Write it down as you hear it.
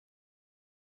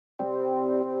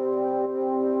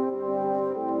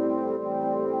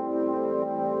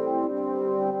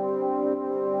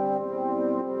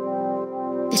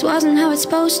This wasn't how it's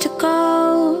supposed to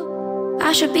go.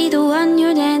 I should be the one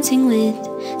you're dancing with,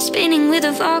 spinning with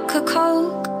a vodka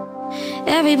coke.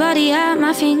 Everybody at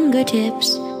my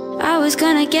fingertips, I was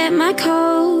gonna get my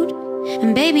code.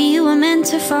 And baby, you were meant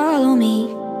to follow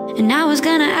me, and I was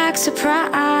gonna act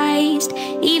surprised,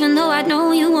 even though I'd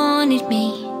know you wanted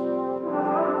me.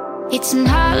 It's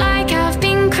not like